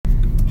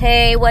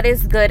Hey, what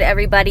is good,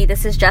 everybody?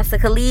 This is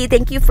Jessica Lee.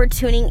 Thank you for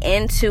tuning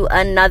in to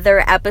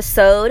another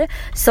episode.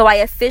 So I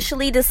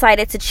officially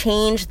decided to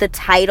change the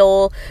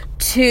title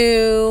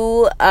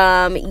to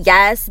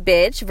Yes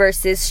Bitch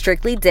versus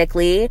Strictly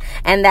Dickly,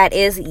 and that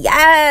is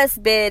Yes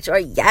Bitch or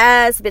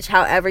Yes Bitch,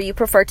 however you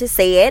prefer to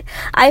say it.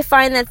 I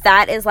find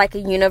that is like a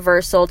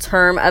universal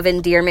term of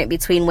endearment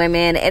between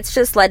women. It's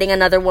just letting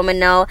another woman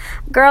know,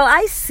 girl,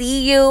 I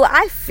see you,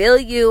 I feel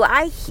you,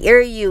 I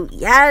hear you.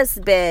 Yes,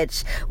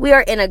 bitch. We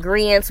are in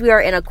agreement. We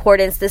are in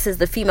accordance. This is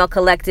the female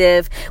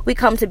collective. We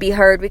come to be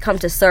heard, we come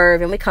to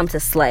serve, and we come to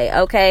slay,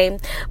 okay?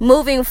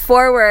 Moving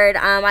forward,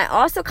 I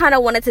also kind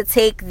of wanted to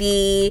take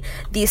the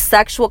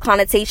sexual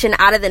connotation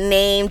out of the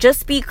name,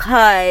 just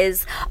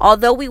because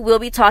although we will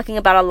be talking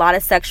about a lot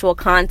of sexual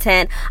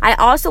content, I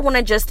also want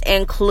to just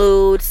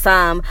include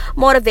some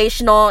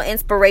motivational,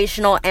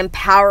 inspirational,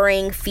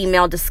 empowering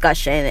female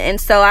discussion. And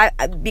so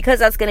because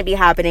that's going to be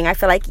happening, I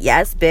feel like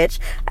yes, bitch,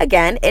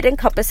 again, it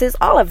encompasses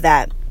all of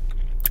that.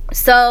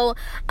 So,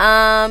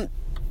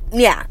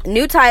 yeah,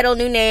 new title,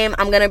 new name.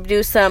 I'm going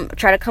to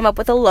try to come up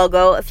with a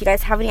logo. If you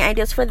guys have any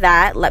ideas for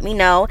that, let me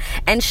know.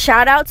 And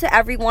shout out to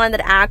everyone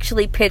that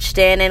actually pitched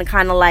in and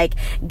kind of like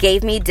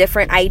gave me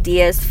different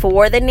ideas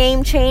for the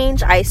name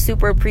change. I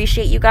super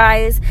appreciate you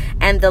guys,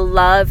 and the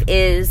love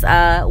is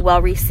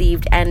well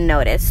received and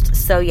noticed.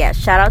 So yeah,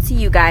 shout out to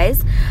you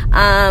guys.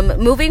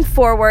 Moving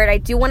forward, I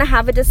do want to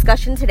have a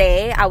discussion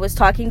today. I was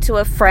talking to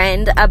a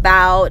friend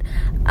about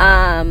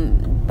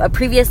a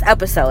previous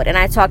episode, and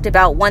I talked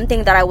about one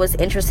thing that I was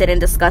interested in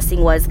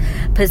discussing was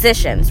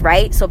positions,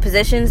 right? So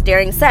positions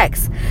during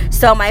sex.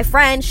 So my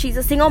friend, she's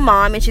a single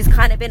mom, and she's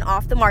kind of been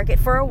off the market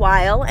for a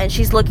while, and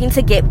she's looking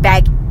to get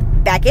back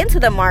into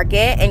the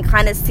market and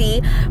kind of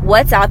see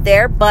what's out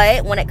there.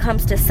 But when it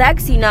comes to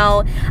sex,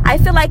 I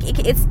feel like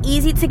it's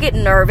easy to get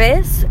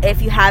nervous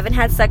if you haven't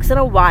had sex in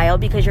a while,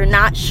 because you're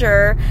not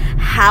sure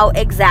how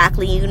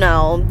exactly,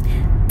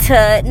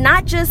 to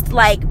not just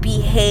like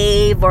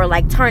behave or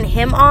like turn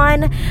him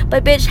on,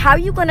 but bitch, how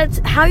you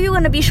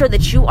gonna be sure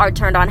that you are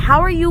turned on?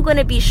 How are you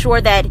gonna be sure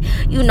that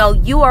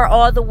you are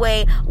all the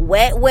way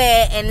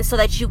wet and so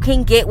that you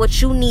can get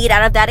what you need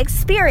out of that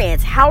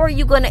experience? How are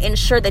you gonna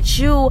ensure that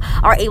you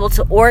are able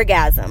to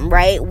orgasm,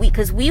 right?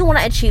 Because we want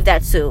to achieve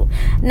that too.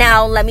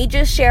 Now let me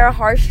just share a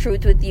harsh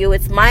truth with you.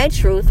 It's my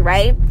truth,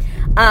 right?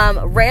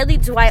 Rarely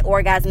do I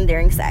orgasm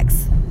during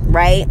sex,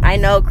 right? I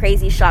know,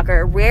 crazy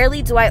shocker.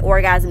 Rarely do I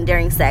orgasm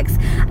during sex.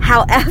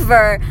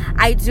 However,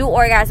 I do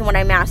orgasm when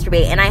I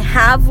masturbate, and I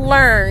have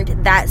learned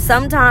that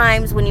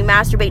sometimes when you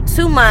masturbate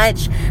too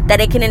much,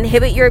 that it can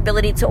inhibit your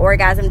ability to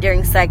orgasm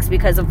during sex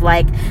because of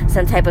like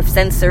some type of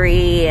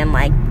sensory and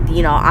like,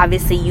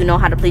 obviously you know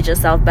how to please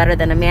yourself better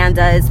than a man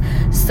does.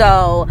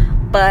 So,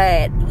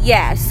 but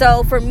yeah,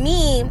 so for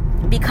me,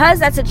 because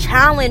that's a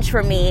challenge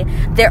for me,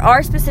 there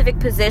are specific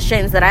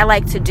positions that I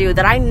like to do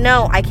that I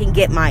know I can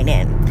get mine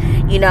in,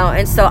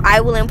 and so I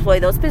will employ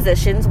those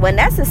positions when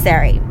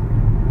necessary.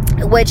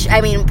 Which,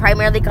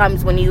 primarily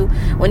comes when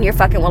you're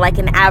fucking with like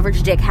an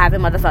average dick having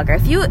motherfucker.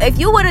 If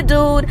you with a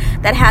dude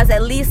that has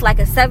at least like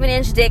a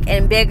 7-inch dick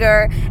and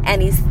bigger,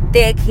 and he's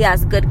thick, he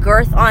has good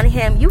girth on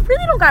him, you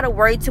really don't gotta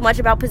worry too much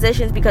about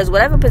positions, because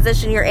whatever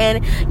position you're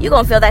in, you're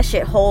gonna feel that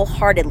shit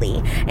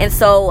wholeheartedly. And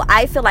so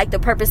I feel like the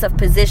purpose of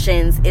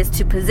positions is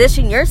to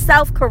position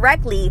yourself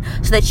correctly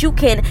so that you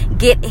can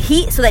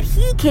so that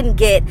he can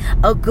get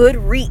a good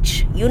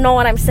reach. You know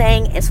what I'm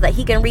saying? And so that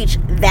he can reach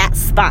that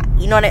spot.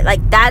 You know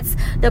what that's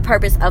the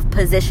purpose of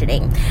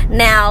positioning.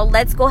 Now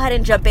let's go ahead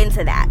and jump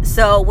into that.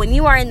 So when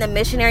you are in the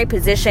missionary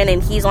position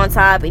and he's on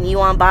top and you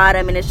on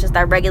bottom, and it's just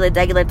that regular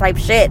type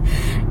shit,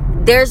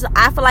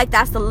 I feel like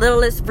that's the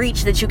littlest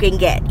reach that you can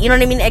get. You know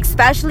what I mean?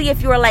 Especially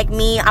if you are like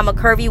me. I'm a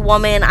curvy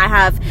woman. I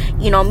have,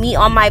 meat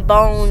on my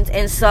bones.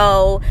 And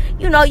so,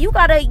 you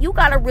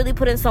gotta really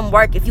put in some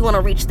work if you want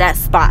to reach that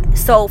spot.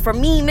 So for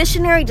me,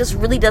 missionary just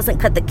really doesn't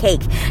cut the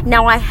cake.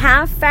 Now I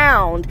have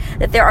found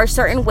that there are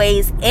certain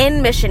ways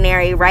in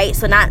missionary, right?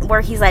 So not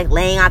where he's like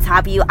laying on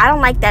top of you. I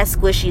don't like that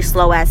squishy,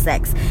 slow ass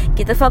sex.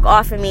 Get the fuck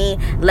off of me.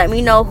 Let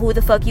me know who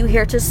the fuck you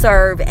here to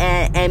serve,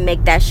 and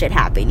make that shit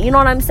happen. You know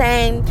what I'm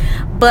saying?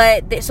 But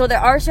so there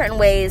are certain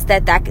ways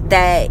that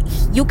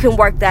you can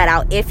work that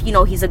out if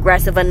he's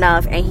aggressive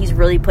enough and he's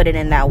really putting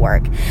in that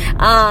work.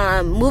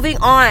 Moving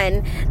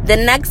on, the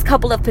next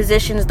couple of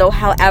positions though,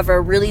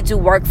 however, really do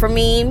work for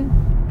me.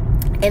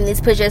 And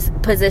these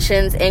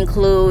positions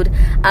include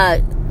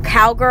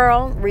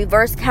cowgirl,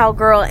 reverse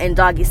cowgirl, and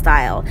doggy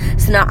style.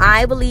 So now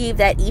I believe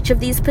that each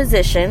of these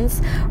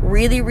positions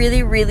really,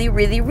 really, really,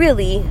 really,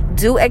 really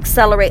do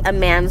accelerate a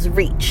man's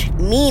reach.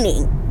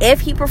 Meaning,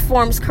 if he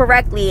performs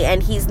correctly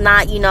and he's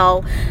not,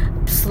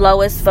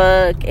 slow as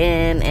fuck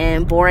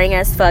and boring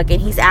as fuck, and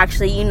he's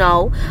actually,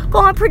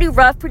 going pretty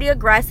rough, pretty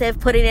aggressive,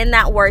 putting in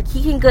that work,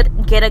 he can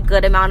get a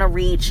good amount of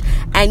reach,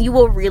 and you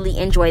will really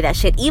enjoy that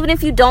shit. Even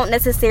if you don't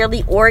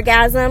necessarily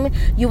orgasm,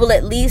 you will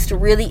at least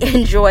really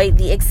enjoy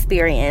the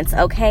experience,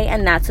 okay?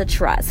 And that's a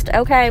trust,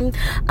 okay?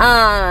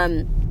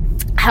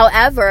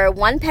 However,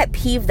 one pet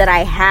peeve that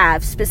I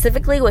have,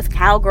 specifically with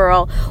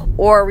cowgirl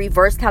or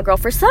reverse cowgirl,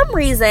 for some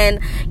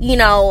reason, you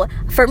know,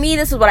 for me,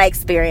 this is what I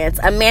experience.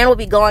 A man will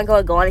be going,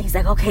 and he's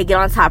like, okay, get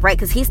on top, right?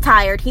 Because he's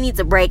tired, he needs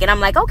a break. And I'm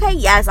like, okay,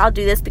 yes, I'll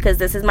do this because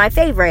this is my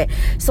favorite.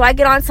 So I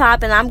get on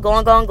top and I'm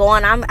going,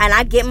 and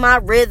I get my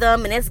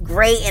rhythm and it's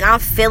great and I'm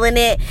feeling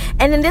it.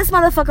 And then this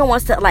motherfucker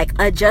wants to like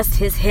adjust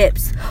his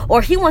hips,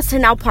 or he wants to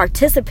now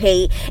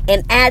participate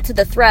and add to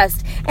the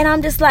thrust. And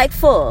I'm just like,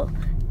 fool,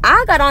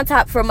 I got on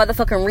top for a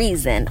motherfucking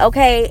reason,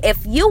 okay?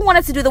 If you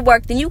wanted to do the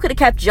work, then you could have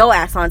kept your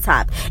ass on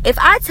top. If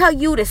I tell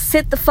you to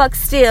sit the fuck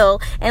still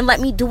and let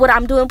me do what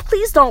I'm doing,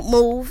 please don't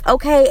move,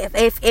 okay?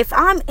 If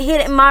I'm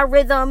hitting my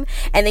rhythm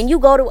and then you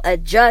go to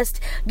adjust,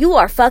 you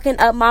are fucking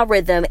up my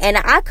rhythm. And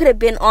I could have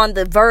been on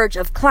the verge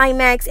of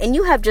climax and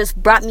you have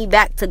just brought me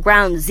back to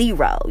ground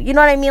zero. You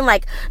know what I mean?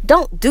 Like,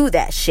 don't do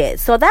that shit.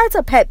 So that's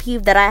a pet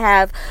peeve that I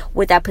have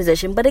with that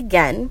position. But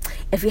again,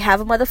 if you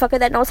have a motherfucker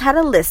that knows how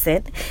to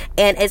listen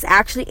and is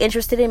actually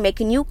interested in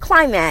making you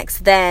climax,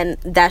 then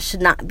that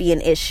should not be an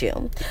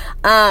issue.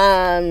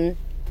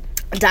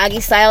 Doggy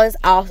style is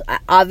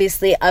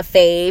obviously a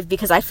fave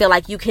because I feel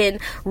like you can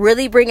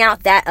really bring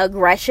out that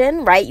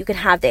aggression, right? You can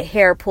have the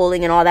hair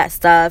pulling and all that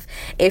stuff.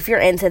 If you're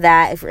into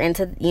that, if you're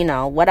into, you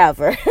know,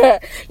 whatever,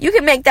 you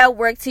can make that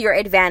work to your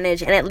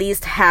advantage and at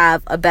least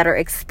have a better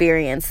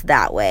experience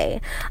that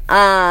way.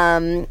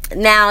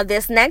 Now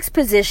this next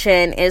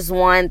position is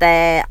one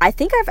that I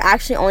think I've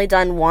actually only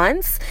done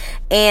once,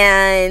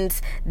 and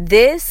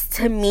this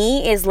to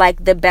me is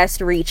like the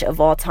best reach of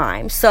all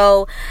time.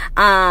 So,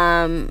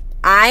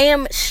 I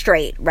am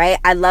straight, right?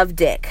 I love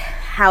dick.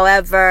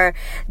 However,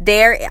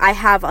 I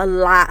have a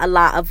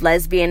lot of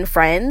lesbian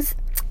friends.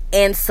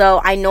 And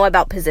so I know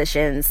about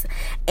positions.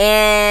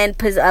 And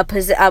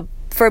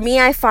for me,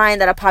 I find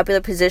that a popular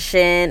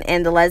position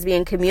in the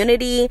lesbian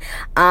community,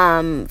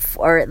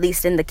 or at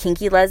least in the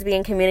kinky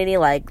lesbian community,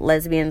 like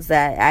lesbians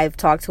that I've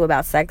talked to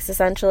about sex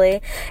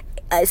essentially,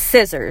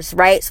 scissors,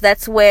 right? So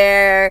that's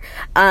where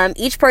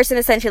each person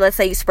essentially, let's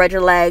say you spread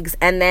your legs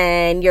and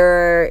then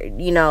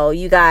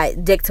you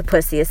got dick to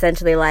pussy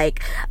essentially.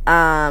 Like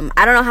I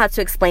don't know how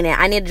to explain it.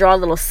 I need to draw a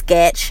little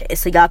sketch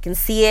so y'all can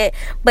see it,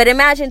 but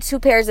imagine two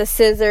pairs of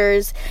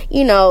scissors,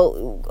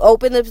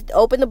 open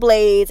the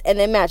blades and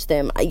then match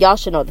them. Y'all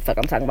should know what the fuck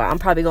I'm talking about. I'm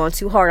probably going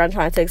too hard on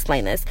trying to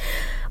explain this,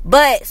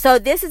 but so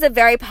this is a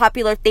very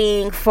popular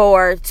thing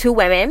for two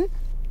women,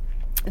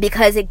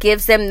 because it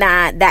gives them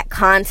that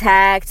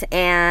contact,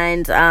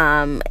 and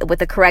with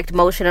the correct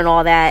motion and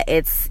all that,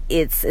 it's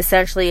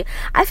essentially,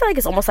 I feel like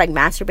it's almost like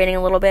masturbating a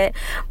little bit.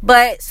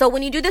 But so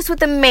when you do this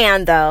with a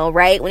man though,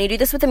 right, when you do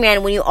this with a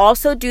man, when you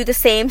also do the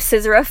same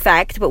scissor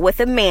effect but with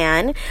a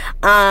man,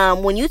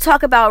 when you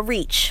talk about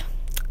reach,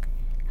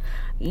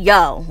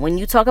 when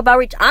you talk about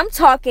reach, I'm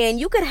talking,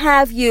 you could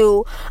have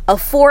you a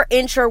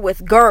 4-incher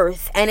with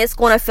girth and it's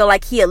going to feel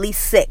like he at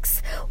least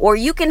 6. Or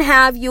you can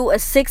have you a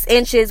 6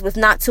 inches with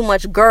not too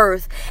much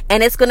girth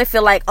and it's going to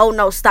feel like, oh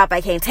no, stop,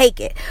 I can't take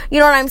it. You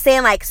know what I'm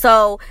saying? Like,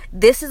 so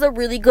this is a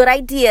really good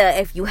idea.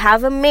 If you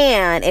have a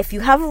man, if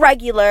you have a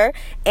regular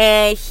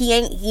and he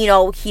ain't,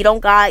 he don't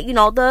got,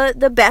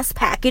 the best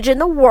package in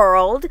the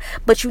world,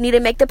 but you need to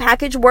make the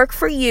package work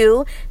for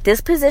you,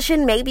 this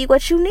position may be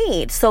what you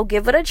need. So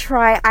give it a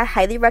try. I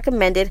highly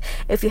recommend it.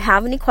 If you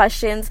have any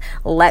questions,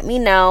 let me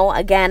know.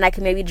 Again, I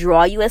can maybe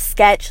draw you a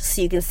sketch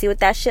so you can see what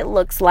that shit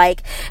looks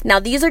like. Now,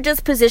 these are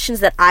just positions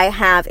that I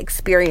have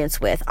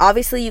experience with.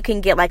 Obviously, you can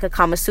get like a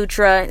Kama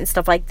Sutra and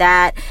stuff like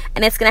that,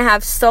 and it's going to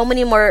have so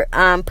many more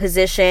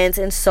positions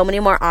and so many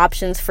more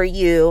options for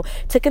you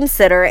to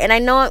consider. And I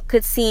know it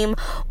could seem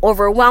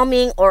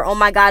overwhelming, or oh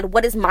my god,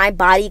 what is my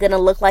body going to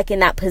look like in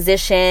that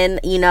position?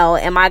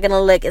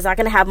 Is I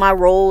going to have my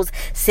rolls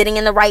sitting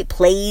in the right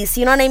place?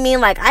 You know what I mean?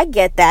 Like, I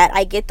get that.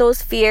 I get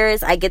those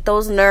fears. I get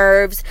those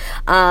nerves.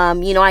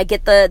 I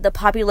get the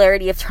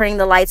popularity of turning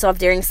the lights off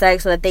during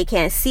sex so that they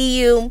can't see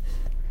you.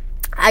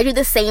 I do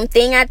the same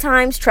thing at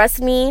times,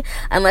 trust me.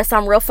 Unless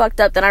I'm real fucked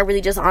up, then I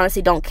really just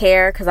honestly don't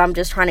care because I'm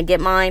just trying to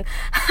get mine.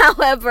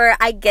 However,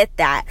 I get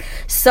that.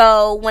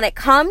 So when it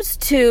comes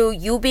to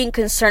you being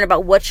concerned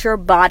about what your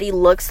body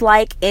looks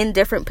like in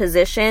different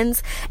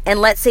positions, and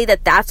let's say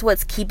that that's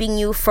what's keeping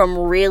you from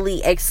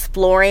really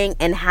exploring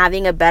and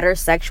having a better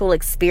sexual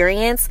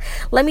experience,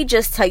 let me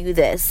just tell you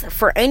this.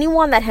 For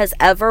anyone that has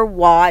ever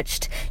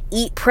watched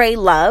Eat, Pray,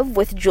 Love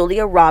with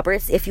Julia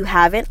Roberts, if you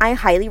haven't, I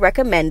highly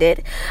recommend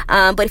it.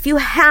 But if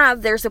you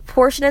have, there's a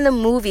portion in the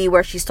movie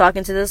where she's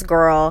talking to this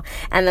girl,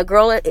 and the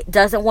girl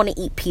doesn't want to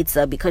eat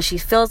pizza because she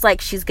feels like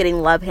she's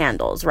getting love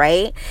handles,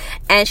 right?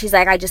 And she's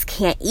like, I just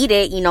can't eat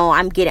it.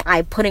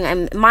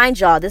 Mind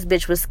y'all, this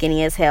bitch was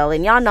skinny as hell,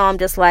 and y'all know I'm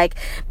just like,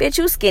 bitch,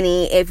 you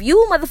skinny. If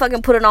you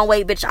motherfucking put it on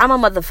weight, bitch, I'm a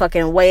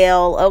motherfucking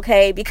whale,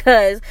 okay?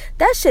 Because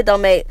that shit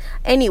don't make.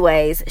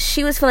 Anyways,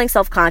 she was feeling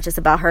self-conscious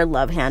about her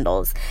love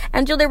handles,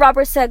 and Julia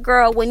Roberts said,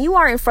 girl, when you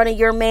are in front of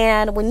your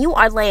man, when you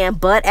are laying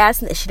butt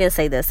ass, she didn't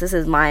say this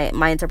is my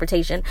my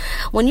interpretation.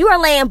 When you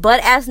are laying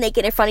butt ass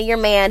naked in front of your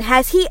man,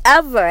 has he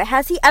ever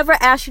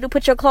asked you to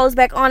put your clothes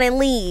back on and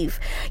leave?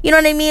 You know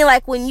what I mean?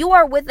 Like, when you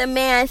are with a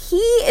man,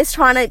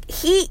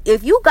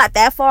 if you got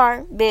that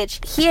far,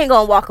 bitch, he ain't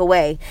gonna walk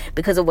away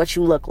because of what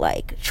you look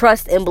like.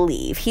 Trust and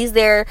believe. He's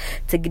there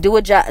to do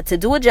a job,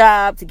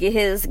 to get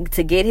his,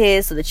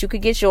 so that you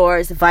could get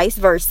yours, vice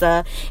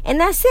versa, and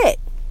that's it.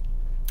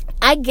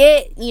 I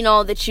get,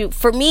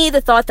 for me,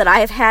 the thought that I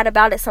have had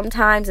about it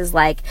sometimes is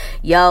like,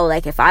 yo,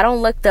 like, if I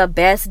don't look the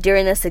best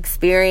during this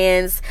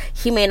experience,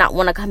 he may not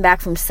want to come back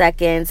from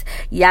seconds,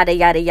 yada,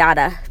 yada,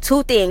 yada.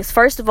 Two things.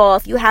 First of all,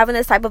 if you're having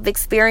this type of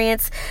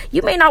experience,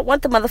 you may not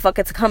want the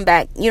motherfucker to come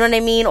back. You know what I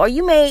mean? Or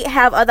you may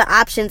have other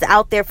options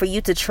out there for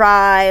you to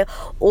try,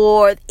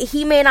 or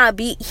he may not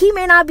be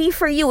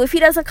for you. If he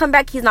doesn't come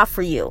back, he's not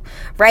for you,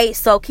 right?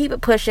 So keep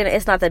it pushing.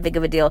 It's not that big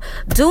of a deal.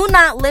 Do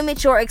not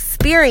limit your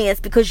experience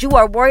because you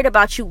are worried about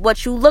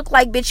what you look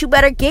like, bitch. You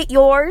better get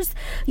yours.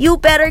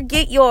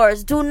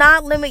 Do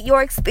not limit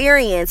your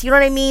experience. You know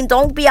what I mean?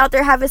 Don't be out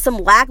there having some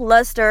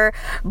lackluster,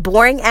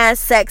 boring ass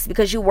sex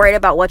because you're worried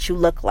about what you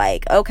look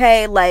like.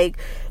 Okay? Like,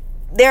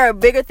 there are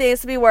bigger things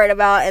to be worried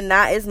about, and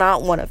that is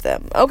not one of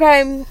them.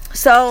 Okay?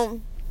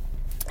 So,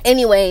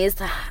 anyways,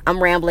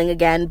 I'm rambling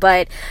again,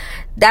 but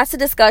that's a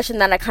discussion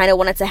that I kind of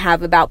wanted to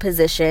have about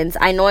positions.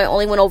 I know I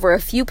only went over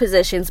a few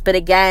positions, but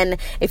again,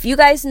 if you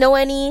guys know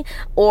any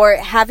or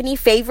have any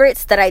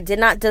favorites that I did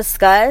not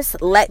discuss,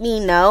 let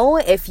me know.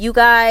 If you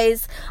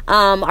guys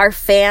are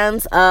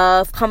fans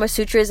of Kama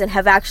Sutras and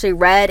have actually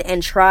read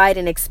and tried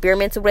and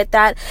experimented with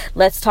that,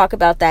 let's talk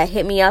about that.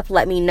 Hit me up,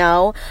 let me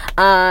know.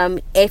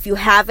 If you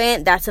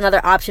haven't, that's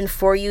another option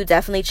for you.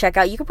 Definitely check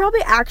out. You could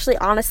probably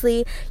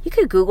honestly, you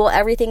could Google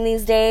everything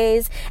these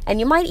days,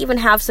 and you might even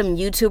have some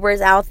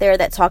YouTubers out there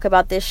that talk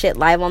about this shit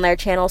live on their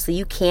channel, so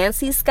you can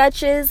see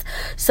sketches.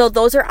 So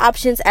those are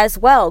options as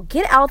well.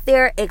 Get out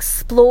there,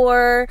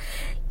 explore,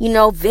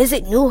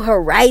 visit new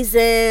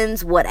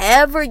horizons,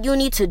 whatever you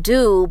need to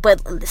do,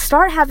 but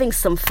start having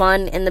some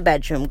fun in the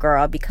bedroom,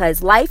 girl,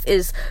 because life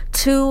is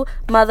too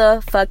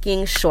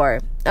motherfucking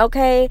short.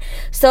 Okay,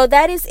 so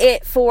that is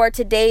it for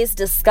today's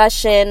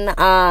discussion.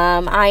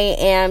 I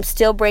am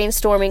still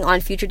brainstorming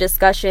on future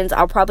discussions.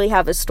 I'll probably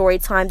have a story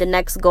time the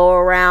next go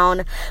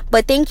around,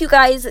 but thank you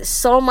guys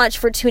so much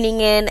for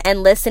tuning in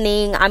and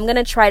listening. I'm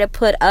gonna try to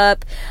put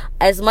up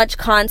as much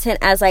content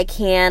as I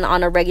can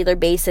on a regular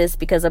basis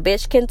because a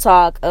bitch can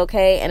talk,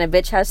 okay, and a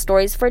bitch has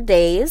stories for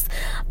days.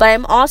 But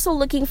I'm also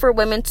looking for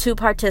women to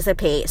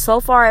participate. So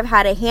far, I've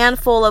had a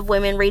handful of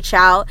women reach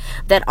out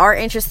that are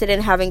interested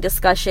in having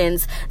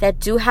discussions, that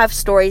do have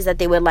stories that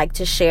they would like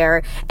to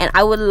share, and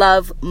I would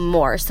love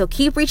more. So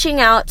keep reaching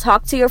out,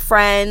 talk to your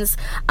friends,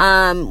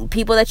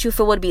 people that you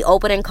feel would be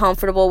open and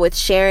comfortable with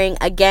sharing.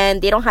 Again,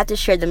 they don't have to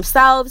share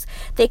themselves.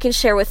 They can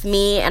share with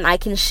me, and I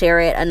can share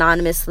it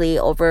anonymously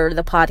over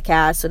the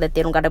podcast so that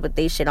they don't gotta put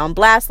their shit on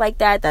blast like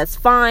that. That's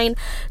fine.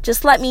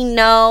 Just let me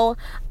know.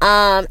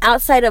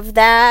 Outside of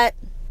that,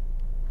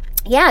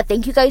 yeah,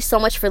 thank you guys so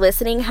much for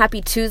listening.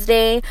 Happy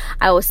Tuesday.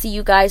 I will see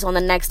you guys on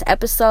the next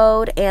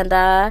episode, and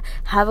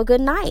have a good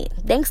night.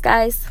 Thanks,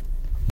 guys.